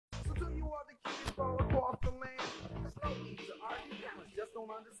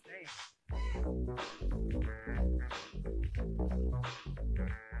understand.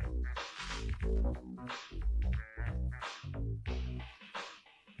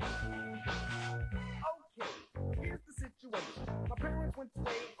 Okay, here's the situation. My parents went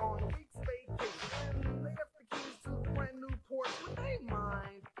away on a week's vacation and they left the keys to the brand new Porsche. Would they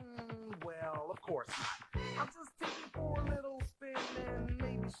mind? Well, of course not. I'll just take it for a little spin and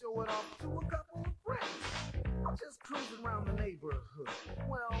maybe show it off to a couple of friends. I'm just cruising around the neighborhood.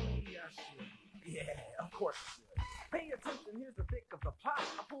 Well, maybe I should. Yeah, of course I should. Pay attention, here's the thick of the plot.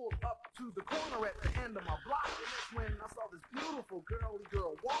 I pulled up to the corner at the end of my block, and that's when I saw this beautiful girl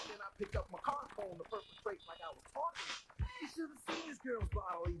walking. I picked up my car phone to perpetrate like I was talking. You should have seen this girl's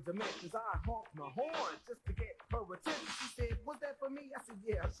bodily dimensions. I honked my horn just to get her attention. She said, "Was that for me?" I said,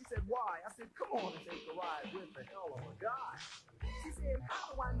 "Yeah." She said, "Why?" I said, "Come on and take a ride with the hell of a guy." She said,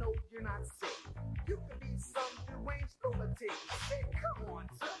 "How do I know you're not sick? You could be some deranged lunatic." I said, "Come on,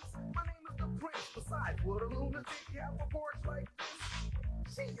 Toots. My name is the Prince. Besides, would a lunatic have a porch like this?"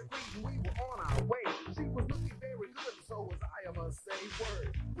 She agreed and we were on our way. She was looking very good, so was I must say.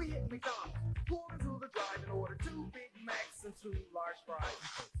 Word. We hit McDonald's, pulled into the drive and ordered 2 Big Macs and 2 large fries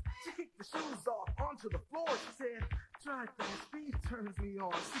and Cokes. She kicked the shoes off onto the floor. She said, "Drive fast, speed turns me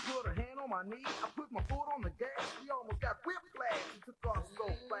on." She put her hand on my knee. I put my foot on the gas. We almost got whiplash. She took off so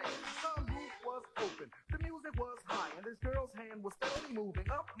fast. The sunroof was open. The music was high, and this girl's hand was steadily moving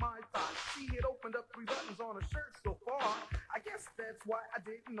up my thigh. She had opened up 3 buttons on her shirt so far. I guess that's why I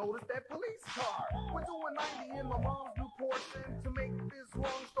didn't notice that police car. We're doing 90 in my mom's new Porsche, and to make this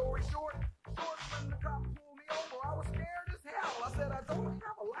long story short, when the cop pulled me over, I was scared as hell. I said, "I don't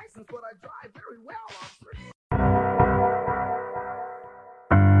have a license, but I drive very well, officer."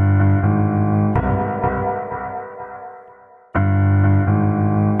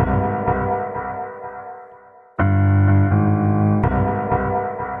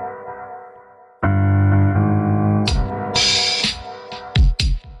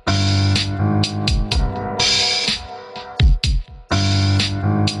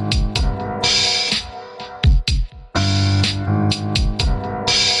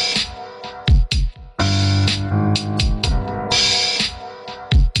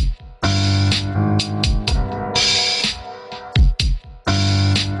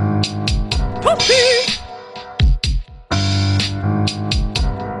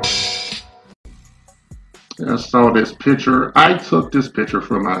 I saw this picture. I took this picture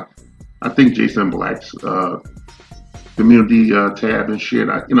from I think Jason Black's community tab and shit.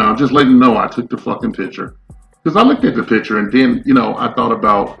 I'm just letting you know I took the fucking picture because I looked at the picture and then I thought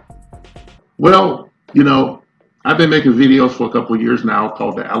about, well, I've been making videos for a couple of years now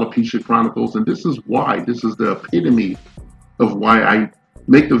called the Alopecia Chronicles, and this is why. This is the epitome of why I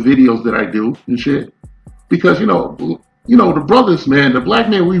make the videos that I do and shit. Because the brothers, man, the black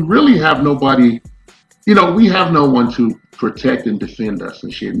man, we really have nobody. We have no one to protect and defend us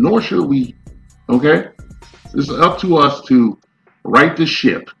and shit, nor should we, okay? It's up to us to right the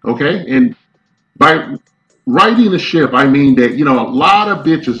ship, okay? And by righting the ship, I mean that, a lot of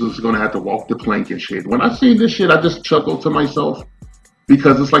bitches is going to have to walk the plank and shit. When I seen this shit, I just chuckled to myself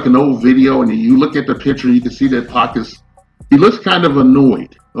because it's like an old video, and you look at the picture, you can see that Pac he looks kind of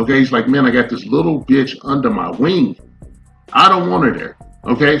annoyed, okay? He's like, "Man, I got this little bitch under my wing. I don't want her there,"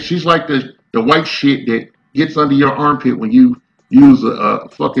 okay? She's like the white shit that gets under your armpit when you use a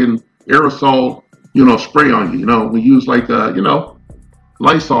fucking aerosol, spray on you. We use like,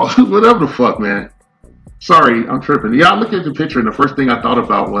 Lysol, whatever the fuck, man. Sorry, I'm tripping. Yeah, I looked at the picture and the first thing I thought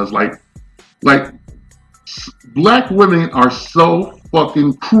about was like black women are so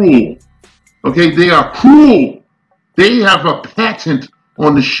fucking cruel. Okay, they are cruel. They have a patent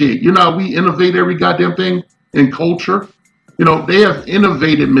on the shit. We innovate every goddamn thing in culture. They have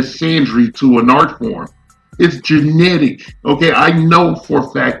innovated misandry to an art form. It's genetic, okay? I know for a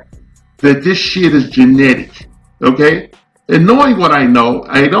fact that this shit is genetic, okay? And knowing what I know,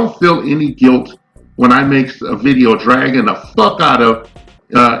 I don't feel any guilt when I make a video dragging the fuck out of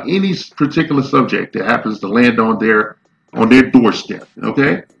any particular subject that happens to land on their doorstep,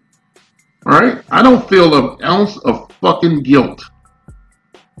 okay? All right? I don't feel an ounce of fucking guilt,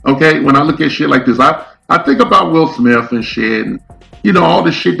 okay? When I look at shit like this, I think about Will Smith and shit, and all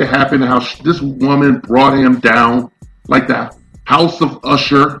the shit that happened, how this woman brought him down, like the House of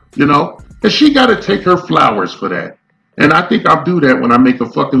Usher, and she got to take her flowers for that. And I think I'll do that when I make a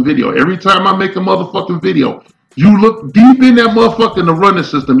fucking video. Every time I make a motherfucking video, you look deep in that motherfucker in the running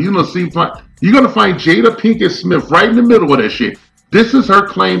system, you're gonna find Jada Pinkett Smith right in the middle of that shit. This is her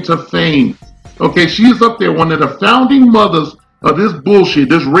claim to fame. Okay, she is up there, one of the founding mothers of this bullshit,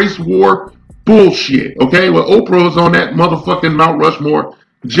 this race war bullshit, okay? Well, Oprah was on that motherfucking Mount Rushmore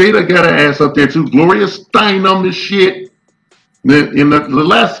Jada got her ass up there too. Gloria Steinem this shit. In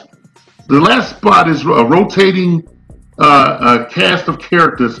the last spot is a rotating cast of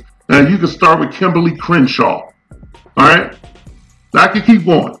characters. Now you can start with Kimberly Crenshaw. All right, I can keep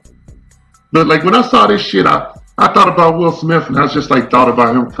going. But like when I saw this shit, I thought about Will Smith, and I was just like thought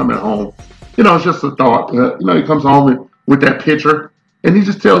about him coming home. You know, it's just a thought. He comes home with that picture, and he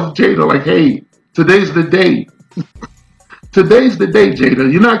just tells Jada like, "Hey, today's the day. Today's the day,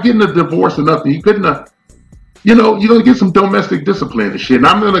 Jada. You're not getting a divorce or nothing. You couldn't have." You're gonna get some domestic discipline and shit. And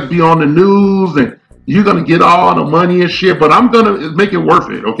I'm gonna be on the news and you're gonna get all the money and shit, but I'm gonna make it worth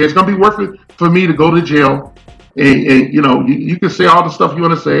it. Okay, it's gonna be worth it for me to go to jail. And you can say all the stuff you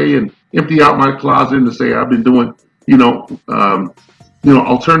want to say and empty out my closet and say I've been doing,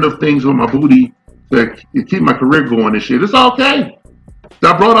 alternative things with my booty to keep my career going and shit. It's okay.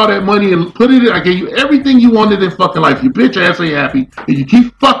 I brought all that money and put it in. I gave you everything you wanted in fucking life. You bitch ass ain't happy and you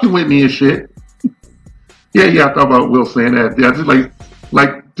keep fucking with me and shit. Yeah, I thought about Will saying that. Yeah, just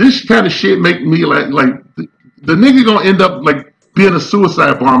like this kind of shit make me like the nigga gonna end up like being a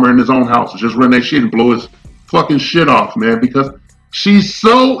suicide bomber in his own house, just run that shit and blow his fucking shit off, man, because she's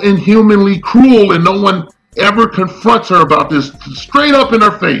so inhumanly cruel and no one ever confronts her about this straight up in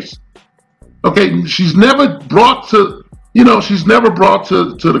her face. Okay, she's never brought to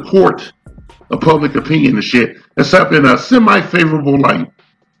the court of public opinion and shit, except in a semi-favorable light.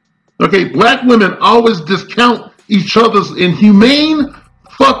 Okay, black women always discount each other's inhumane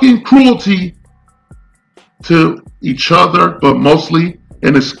fucking cruelty to each other, but mostly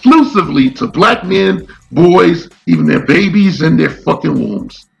and exclusively to black men, boys, even their babies in their fucking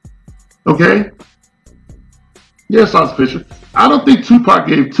wombs. Okay? Yes, I was fishing. I don't think Tupac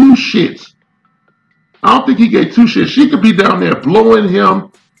gave two shits. I don't think he gave two shits. She could be down there blowing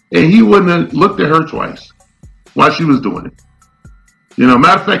him and he wouldn't have looked at her twice while she was doing it.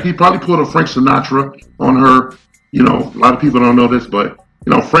 Matter of fact, he probably pulled a Frank Sinatra on her. A lot of people don't know this, but,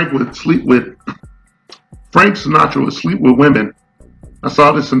 Frank Sinatra would sleep with women. I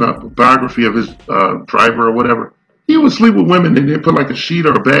saw this in a biography of his driver or whatever. He would sleep with women and then put like a sheet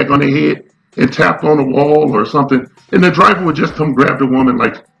or a bag on their head and tap on a wall or something. And the driver would just come grab the woman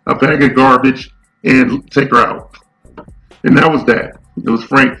like a bag of garbage and take her out. And that was that. It was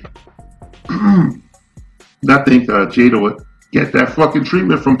Frank. I think Jada would get that fucking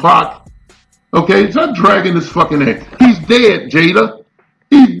treatment from Pac. Okay, stop dragging this fucking ass. He's dead, Jada.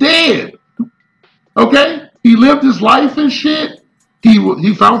 He's dead. Okay? He lived his life and shit.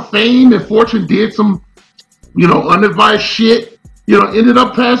 He found fame and fortune, did some, unadvised shit, ended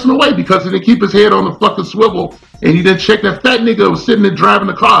up passing away because he didn't keep his head on the fucking swivel and he didn't check that fat nigga that was sitting there driving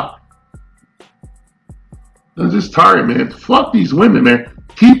the car. I'm just tired, man. Fuck these women, man.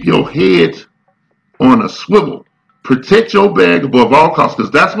 Keep your head on a swivel. Protect your bag above all costs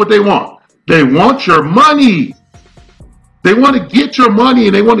because that's what they want. They want your money. They want to get your money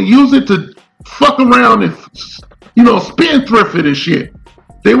and they want to use it to fuck around and, spendthrift it and shit.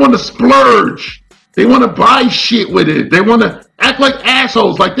 They want to splurge. They want to buy shit with it. They want to act like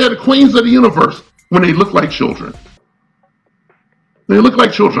assholes, like they're the queens of the universe when they look like children. They look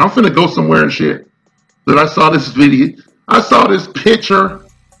like children. I'm finna go somewhere and shit. That I saw this video. I saw this picture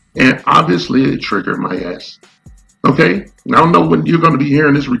and obviously it triggered my ass. Okay? I don't know when you're going to be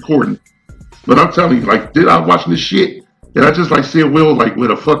hearing this recording. But I'm telling you, like, did I watch this shit? Did I just like see a Will like with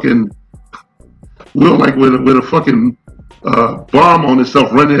a fucking bomb on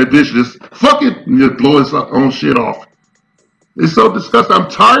himself running that bitch, just fuck it and just blow his own shit off. It's so disgusting. I'm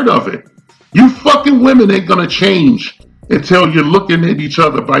tired of it. You fucking women ain't gonna change until you're looking at each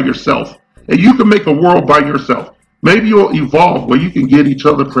other by yourself. And you can make a world by yourself. Maybe you'll evolve where you can get each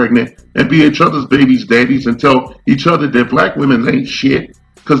other pregnant and be each other's babies' daddies and tell each other that black women ain't shit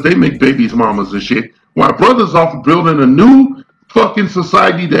because they make babies' mamas and shit. While brothers off building a new fucking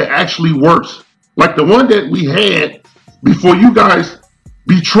society that actually works. Like the one that we had before you guys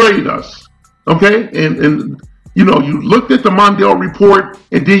betrayed us. Okay? And you looked at the Mondale report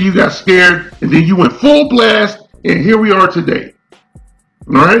and then you got scared and then you went full blast and here we are today.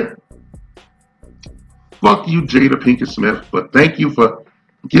 All right? Fuck you, Jada Pinkett Smith, but thank you for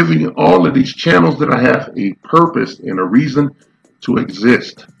giving all of these channels that I have a purpose and a reason to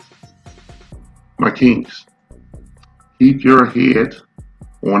exist. My kings, keep your head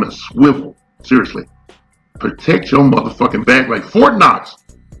on a swivel. Seriously. Protect your motherfucking bag like Fort Knox.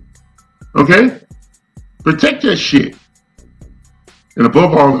 Okay? Protect that shit. And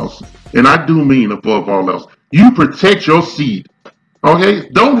above all else, and I do mean above all else, you protect your seed. Okay?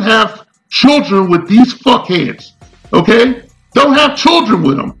 Don't have children with these fuckheads. Okay? Don't have children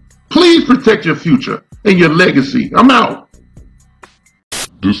with them. Please protect your future and your legacy. I'm out.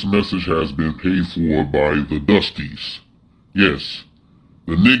 This message has been paid for by the Dusties. Yes,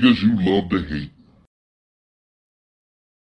 the niggas you love to hate.